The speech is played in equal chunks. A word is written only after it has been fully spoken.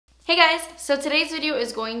Hey guys, so today's video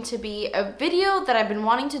is going to be a video that I've been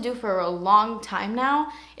wanting to do for a long time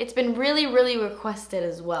now. It's been really requested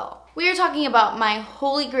as well. We are talking about my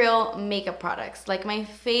holy grail makeup products, like my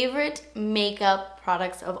favorite makeup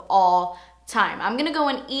products of all time. I'm gonna go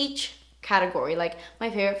in each category, like my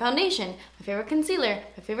favorite foundation, my favorite concealer,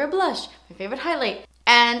 my favorite blush, my favorite highlight.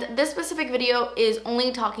 And this specific video is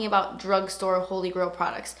only talking about drugstore holy grail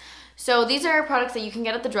products. So these are products that you can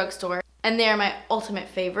get at the drugstore, and they are my ultimate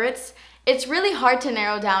favorites. It's really hard to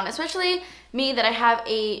narrow down, especially me that I have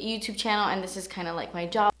a YouTube channel and this is kind of like my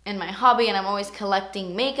job and my hobby, and I'm always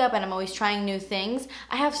collecting makeup and I'm always trying new things.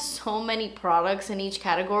 I have so many products in each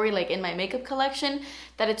category, like in my makeup collection,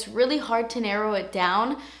 that it's really hard to narrow it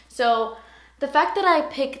down. So the fact that I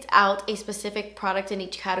picked out a specific product in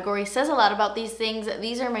each category says a lot about these things.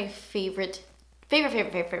 These are my favorite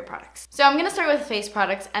products. So I'm gonna start with face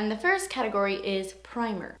products, and the first category is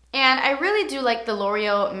primer. And I really do like the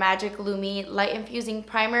L'Oreal Magic Lumi Light Infusing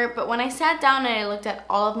Primer, but when I sat down and I looked at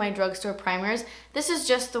all of my drugstore primers, this is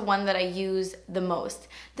just the one that I use the most.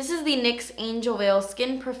 This is the NYX Angel Veil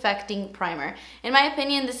Skin Perfecting Primer. In my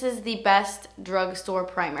opinion, this is the best drugstore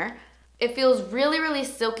primer. It feels really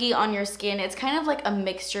silky on your skin. It's kind of like a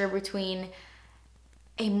mixture between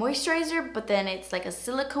a moisturizer, but then it's like a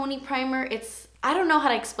silicone-y primer. I don't know how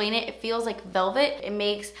to explain it. It feels like velvet. It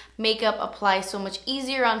makes makeup apply so much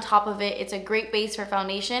easier on top of it. It's a great base for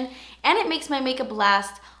foundation, and it makes my makeup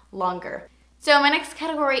last longer. So my next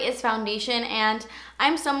category is foundation, and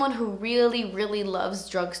I'm someone who really loves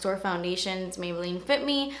drugstore foundations. Maybelline Fit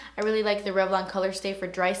Me. I really like the Revlon Color Stay for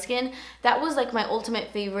dry skin. That was like my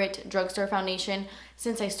ultimate favorite drugstore foundation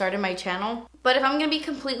since I started my channel. But if I'm gonna be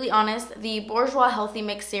completely honest, the Bourjois Healthy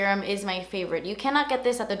Mix Serum is my favorite. You cannot get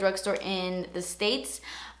this at the drugstore in the States,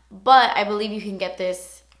 but I believe you can get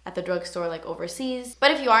this at the drugstore like overseas. But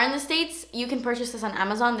if you are in the States, you can purchase this on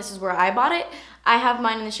Amazon. This is where I bought it. I have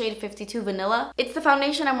mine in the shade 52 Vanilla. It's the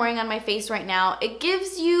foundation I'm wearing on my face right now. It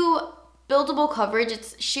gives you buildable coverage.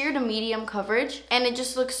 It's sheer to medium coverage, and it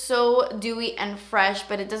just looks so dewy and fresh,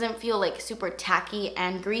 but it doesn't feel like super tacky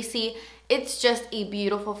and greasy. It's just a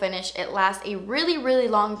beautiful finish. It lasts a really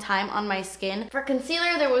long time on my skin. For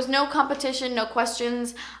concealer, there was no competition, no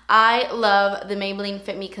questions. I love the Maybelline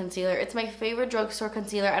Fit Me concealer. It's my favorite drugstore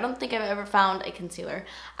concealer. I don't think I've ever found a concealer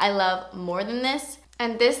I love more than this.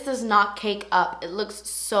 And this does not cake up. It looks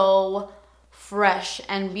so fresh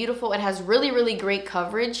and beautiful. It has really great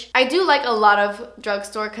coverage. I do like a lot of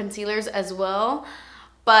drugstore concealers as well,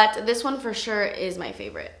 but this one for sure is my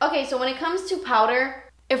favorite. Okay, so when it comes to powder,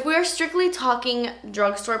 if we're strictly talking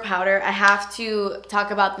drugstore powder, I have to talk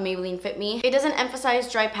about the Maybelline Fit Me. It doesn't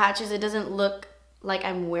emphasize dry patches. It doesn't look like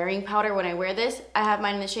I'm wearing powder when I wear this. I have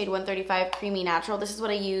mine in the shade 135 Creamy Natural. This is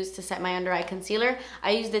what I use to set my under eye concealer.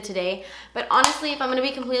 I used it today. But honestly, if I'm gonna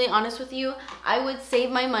be completely honest with you, I would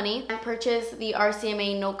save my money and purchase the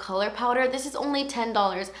RCMA No Color Powder. This is only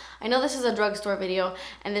 $10. I know this is a drugstore video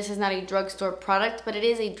and this is not a drugstore product, but it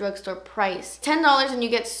is a drugstore price. $10 and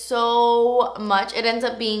you get so much. It ends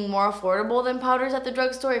up being more affordable than powders at the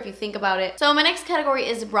drugstore if you think about it. So my next category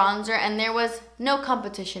is bronzer, and there was no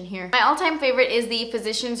competition here. My all-time favorite is the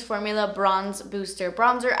Physicians Formula Bronze Booster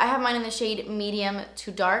Bronzer. I have mine in the shade medium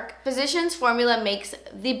to dark. Physicians Formula makes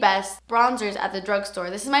the best bronzers at the drugstore.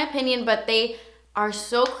 This is my opinion, but they are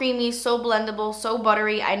so creamy, so blendable, so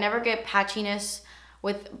buttery. I never get patchiness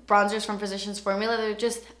with bronzers from Physicians Formula. They're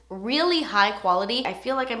just really high quality. I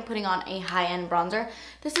feel like I'm putting on a high-end bronzer.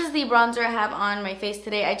 This is the bronzer I have on my face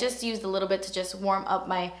today. I just used a little bit to just warm up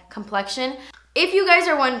my complexion. If you guys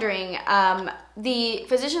are wondering, the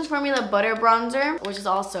Physicians Formula Butter Bronzer, which is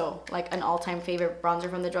also like an all-time favorite bronzer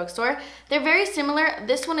from the drugstore, they're very similar.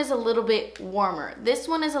 This one is a little bit warmer. This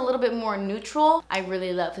one is a little bit more neutral. I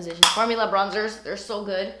really love Physicians Formula bronzers. They're so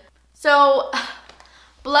good. So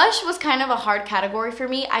blush was kind of a hard category for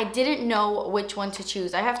me. I didn't know which one to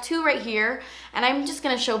choose. I have two right here, and I'm just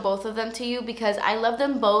gonna show both of them to you because I love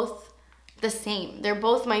them both the same. They're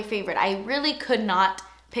both my favorite. I really could not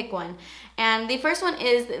pick one. And the first one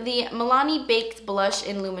is the Milani Baked Blush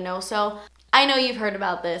in Luminoso. I know you've heard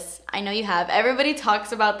about this. I know you have. Everybody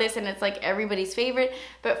talks about this and it's like everybody's favorite,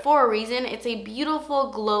 but for a reason. It's a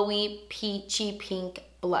beautiful, glowy, peachy pink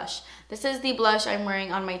blush. This is the blush I'm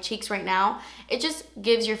wearing on my cheeks right now. It just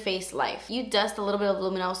gives your face life. You dust a little bit of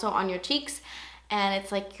Luminoso on your cheeks and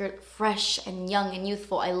it's like you're fresh and young and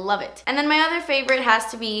youthful. I love it. And then my other favorite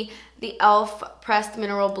has to be the e.l.f. Pressed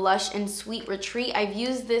Mineral Blush in Sweet Retreat. I've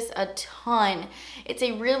used this a ton. It's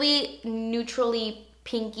a really neutrally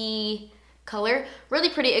pinky color. Really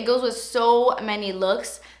pretty. It goes with so many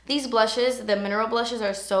looks. These blushes, the mineral blushes,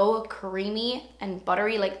 are so creamy and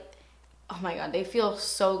buttery. Like, oh my god, they feel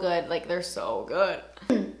so good. Like, they're so good.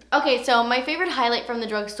 Okay, so my favorite highlight from the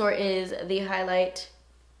drugstore is the highlight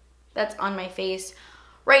that's on my face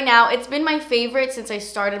right now. It's been my favorite since I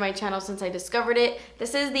started my channel, since I discovered it.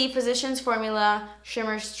 This is the Physicians Formula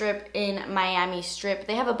Shimmer Strip in Miami Strip.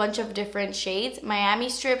 They have a bunch of different shades. Miami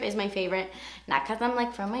Strip is my favorite. Not because I'm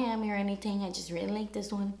like from Miami or anything. I just really like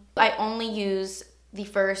this one. I only use the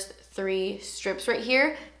first 3 strips right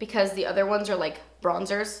here because the other ones are like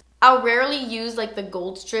bronzers. I'll rarely use like the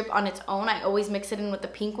gold strip on its own. I always mix it in with the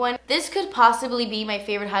pink one. This could possibly be my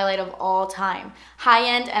favorite highlight of all time. High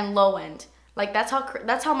end and low end. Like, that's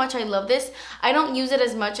how much I love this. I don't use it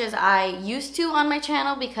as much as I used to on my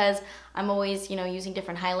channel because I'm always, you know, using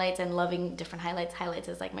different highlights and loving different highlights. Highlights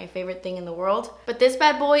is like my favorite thing in the world. But this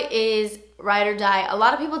bad boy is ride or die. A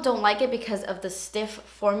lot of people don't like it because of the stiff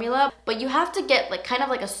formula, but you have to get like kind of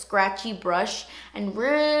like a scratchy brush and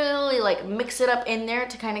really like mix it up in there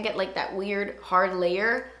to kind of get like that weird hard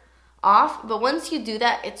layer off. But once you do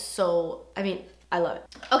that, it's so, I mean, I love it.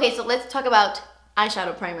 Okay, so let's talk about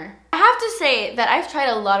eyeshadow primer. I have to say that I've tried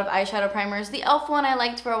a lot of eyeshadow primers. The e.l.f. one I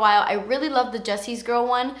liked for a while. I really love the Jessies Girl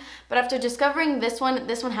one, but after discovering this one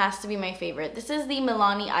has to be my favorite. This is the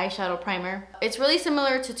Milani eyeshadow primer. It's really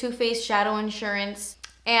similar to Too Faced Shadow Insurance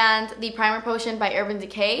and the Primer Potion by Urban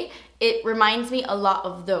Decay. It reminds me a lot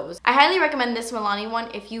of those. I highly recommend this Milani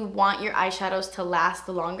one if you want your eyeshadows to last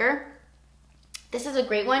longer. This is a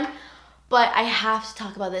great one. But I have to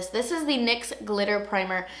talk about this. This is the NYX Glitter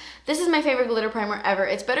Primer. This is my favorite glitter primer ever.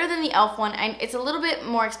 It's better than the e.l.f. one, and it's a little bit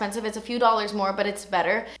more expensive. It's a few dollars more, but it's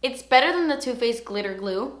better. It's better than the Too Faced Glitter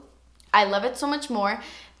Glue. I love it so much more.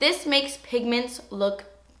 This makes pigments look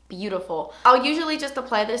beautiful. I'll usually just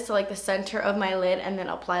apply this to like the center of my lid and then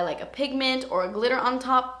apply like a pigment or a glitter on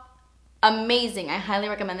top. Amazing. I highly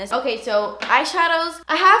recommend this. Okay, so eyeshadows.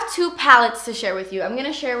 I have 2 palettes to share with you. I'm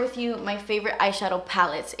gonna share with you my favorite eyeshadow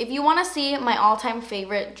palettes. If you wanna see my all-time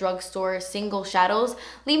favorite drugstore single shadows,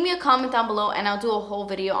 leave me a comment down below and I'll do a whole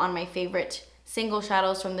video on my favorite single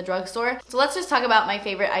shadows from the drugstore. So let's just talk about my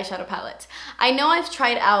favorite eyeshadow palettes. I know I've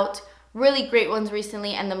tried out really great ones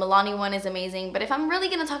recently and the Milani one is amazing, but if I'm really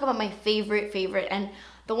gonna talk about my favorite and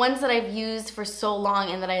the ones that I've used for so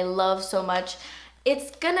long and that I love so much,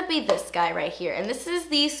 it's gonna be this guy right here. And this is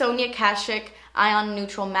the Sonia Kashuk Ion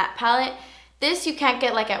Neutral Matte Palette. This you can't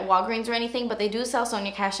get like at Walgreens or anything, but they do sell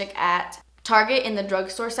Sonia Kashuk at Target in the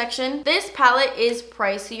drugstore section. This palette is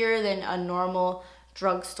pricier than a normal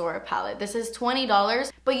drugstore palette. This is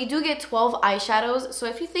 $20, but you do get 12 eyeshadows. So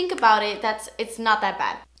if you think about it, it's not that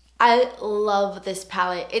bad. I love this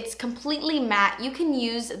palette. It's completely matte. You can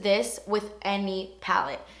use this with any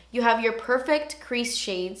palette. You have your perfect crease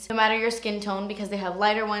shades, no matter your skin tone, because they have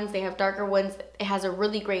lighter ones, they have darker ones. It has a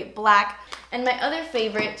really great black. And my other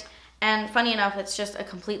favorite, and funny enough, it's just a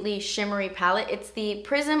completely shimmery palette. It's the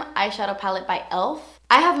Prism eyeshadow palette by e.l.f.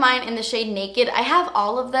 I have mine in the shade Naked. I have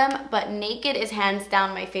all of them, but Naked is hands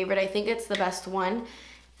down my favorite. I think it's the best one.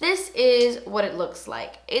 This is what it looks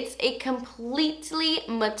like. It's a completely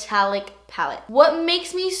metallic palette. What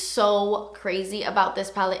makes me so crazy about this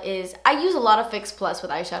palette is I use a lot of Fix Plus with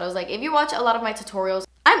eyeshadows. Like if you watch a lot of my tutorials,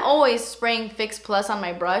 I'm always spraying Fix Plus on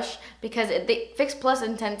my brush because Fix Plus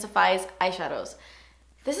intensifies eyeshadows.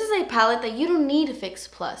 This is a palette that you don't need Fix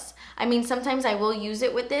Plus. I mean, sometimes I will use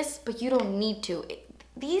it with this, but you don't need to.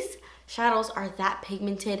 These shadows are that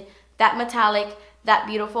pigmented, that metallic, that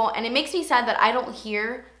beautiful, and it makes me sad that I don't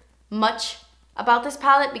hear much about this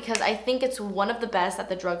palette because I think it's one of the best at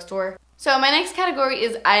the drugstore. So my next category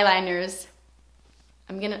is eyeliners.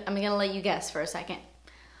 I'm gonna let you guess for a second.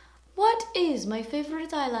 What is my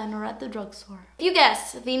favorite eyeliner at the drugstore? If you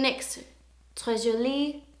guess the NYX Très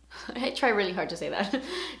Jolie, I try really hard to say that,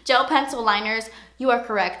 gel pencil liners, you are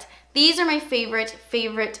correct. These are my favorite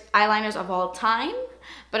eyeliners of all time,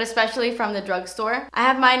 but especially from the drugstore. I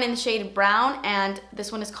have mine in the shade brown, and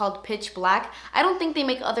this one is called Pitch Black. I don't think they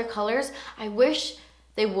make other colors. I wish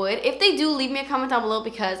they would. If they do, leave me a comment down below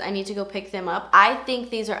because I need to go pick them up. I think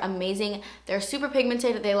these are amazing. They're super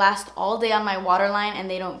pigmented. They last all day on my waterline and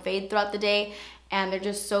they don't fade throughout the day. And they're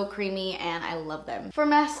just so creamy and I love them. For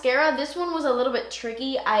mascara, this one was a little bit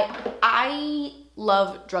tricky. I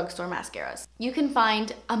love drugstore mascaras. You can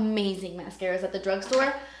find amazing mascaras at the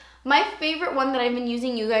drugstore. My favorite one that I've been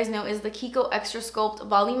using, you guys know, is the Kiko Extra Sculpt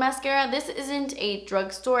Volume Mascara. This isn't a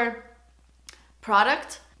drugstore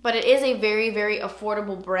product, but it is a very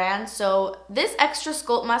affordable brand. So this Extra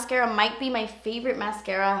Sculpt Mascara might be my favorite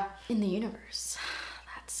mascara in the universe.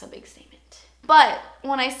 That's a big statement. But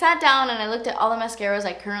when I sat down and I looked at all the mascaras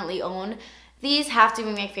I currently own, These have to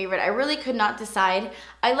be my favorite. I really could not decide.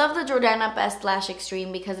 I love the Jordana Best Lash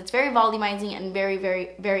Extreme because it's very volumizing and very,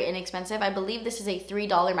 very, very inexpensive. I believe this is a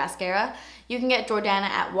 $3 mascara. You can get Jordana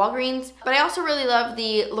at Walgreens. But I also really love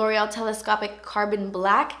the L'Oreal Telescopic Carbon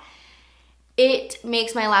Black. It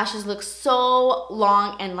makes my lashes look so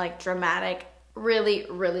long and like dramatic. Really,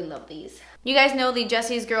 really love these. You guys know the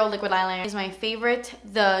Jessies Girl Liquid Eyeliner is my favorite.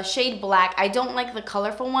 The shade black, I don't like the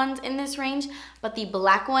colorful ones in this range, but the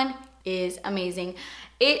black one is amazing.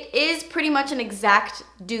 It is pretty much an exact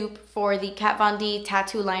dupe for the Kat Von D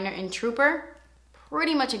Tattoo Liner in Trooper.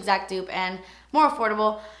 Pretty much exact dupe and more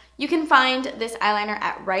affordable. You can find this eyeliner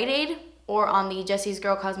at Rite Aid or on the Jessies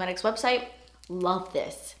Girl Cosmetics website. Love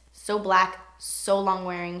this. So black, so long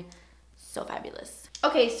wearing, so fabulous.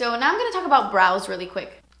 Okay, so now I'm gonna talk about brows really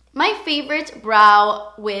quick. My favorite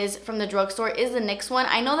brow wiz from the drugstore is the NYX one.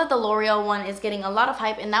 I know that the L'Oreal one is getting a lot of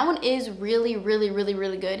hype and that one is really, really, really,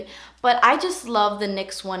 really good. But I just love the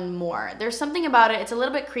NYX one more. There's something about it. It's a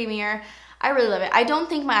little bit creamier. I really love it. I don't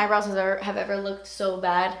think my eyebrows have ever looked so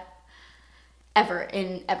bad ever.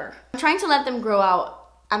 I'm trying to let them grow out.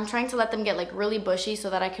 I'm trying to let them get like really bushy so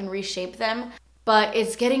that I can reshape them. But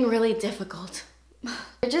it's getting really difficult.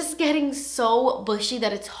 They're just getting so bushy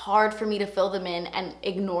that it's hard for me to fill them in and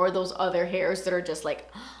ignore those other hairs that are just like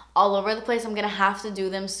all over the place. I'm gonna have to do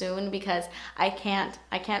them soon because I can't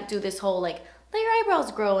do this whole like let your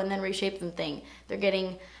eyebrows grow and then reshape them thing. They're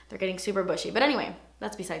getting super bushy. But anyway,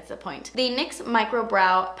 that's besides the point. The NYX Micro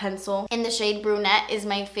Brow Pencil in the shade Brunette is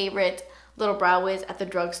my favorite little brow wiz at the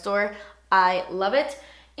drugstore. I love it.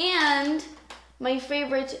 And my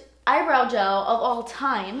favorite eyebrow gel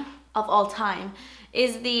of all time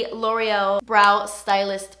is the L'Oreal Brow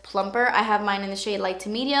Stylist Plumper. I have mine in the shade light to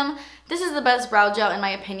medium. This is the best brow gel in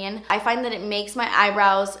my opinion. I find that it makes my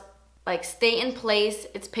eyebrows like stay in place.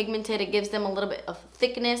 It's pigmented. It gives them a little bit of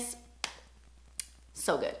thickness.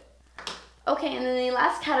 So good. Okay, and then the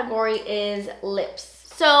last category is lips.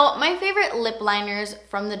 So my favorite lip liners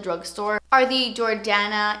from the drugstore are the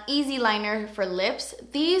Jordana Easy Liner for lips.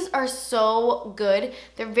 These are so good.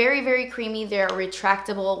 They're very, very creamy. They're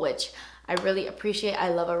retractable, which I really appreciate. I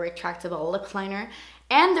love a retractable lip liner.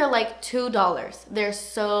 And they're like $2. They're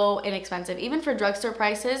so inexpensive. Even for drugstore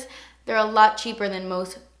prices, they're a lot cheaper than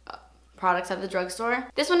most products at the drugstore.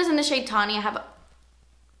 This one is in the shade Tawny. I have a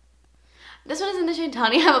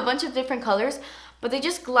bunch of different colors, but they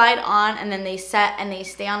just glide on and then they set and they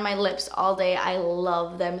stay on my lips all day. I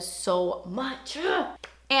love them so much.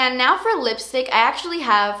 And now for lipstick, I actually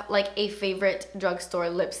have like a favorite drugstore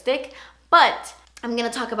lipstick, but I'm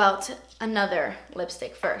gonna talk about another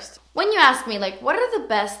lipstick first. When you ask me like, what are the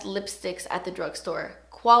best lipsticks at the drugstore?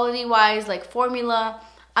 Quality-wise, like formula,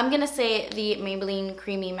 I'm gonna say the Maybelline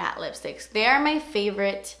Creamy Matte Lipsticks. They are my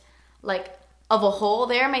favorite, like, of a whole,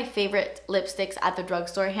 they are my favorite lipsticks at the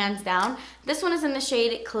drugstore, hands down. This one is in the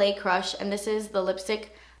shade Clay Crush, and this is the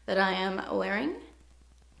lipstick that I am wearing.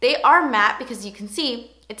 They are matte because you can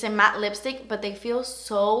see it's a matte lipstick, but they feel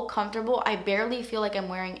so comfortable. I barely feel like I'm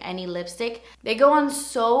wearing any lipstick. They go on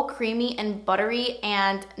so creamy and buttery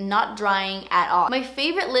and not drying at all. My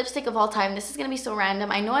favorite lipstick of all time, this is gonna be so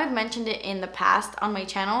random. I know I've mentioned it in the past on my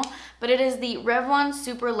channel, but it is the Revlon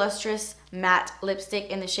Super Lustrous Matte Lipstick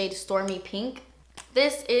in the shade Stormy Pink.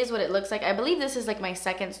 This is what it looks like. I believe this is like my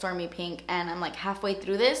second Stormy Pink and I'm like halfway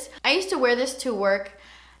through this. I used to wear this to work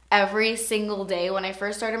every single day when I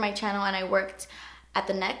first started my channel and I worked at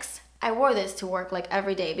the Nyx. I wore this to work like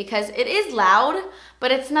every day because it is loud,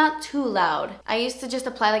 but it's not too loud. I used to just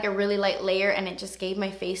apply like a really light layer and it just gave my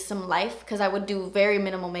face some life because I would do very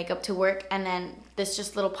minimal makeup to work, and then this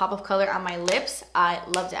just little pop of color on my lips. I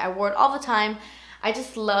loved it. I wore it all the time. I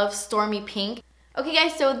just love Stormy Pink. Okay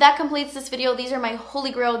guys, so that completes this video. These are my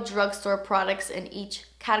holy grail drugstore products in each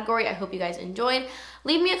category. I hope you guys enjoyed.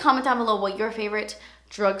 Leave me a comment down below what your favorite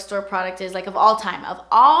drugstore product is, like of all time. Of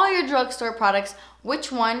all your drugstore products,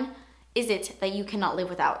 which one is it that you cannot live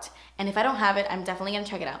without? And if I don't have it, I'm definitely gonna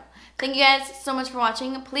check it out. Thank you guys so much for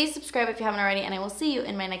watching. Please subscribe if you haven't already, and I will see you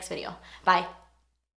in my next video. Bye.